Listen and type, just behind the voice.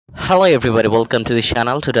Hello everybody, welcome to the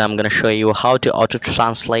channel. Today I'm going to show you how to auto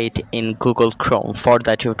translate in Google Chrome. For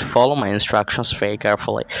that you have to follow my instructions very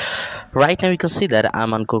carefully. Right now you can see that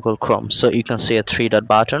I'm on Google Chrome. So you can see a three dot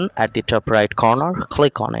button at the top right corner.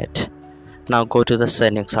 Click on it. Now go to the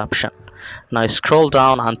settings option. Now scroll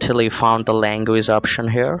down until you found the language option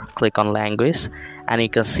here. Click on language and you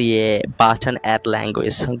can see a button add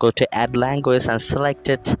language. Go to add language and select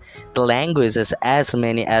it the languages as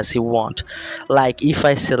many as you want. Like if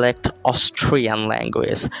I select Austrian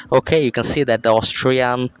language, okay, you can see that the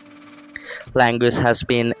Austrian language has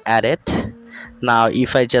been added. Now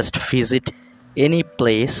if I just visit any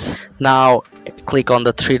place, now click on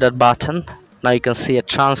the three dot button. Now you can see a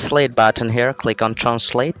translate button here. Click on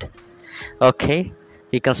translate. Okay,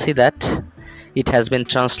 you can see that it has been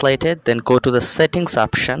translated. Then go to the settings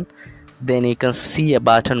option. Then you can see a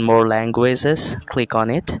button more languages. Click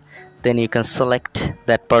on it. Then you can select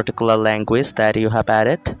that particular language that you have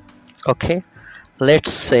added. Okay,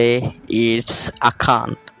 let's say it's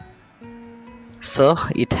Akan. So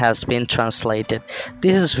it has been translated.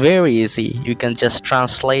 This is very easy. You can just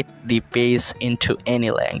translate the page into any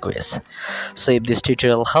language. So if this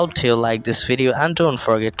tutorial helped you, like this video and don't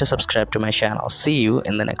forget to subscribe to my channel. See you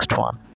in the next one.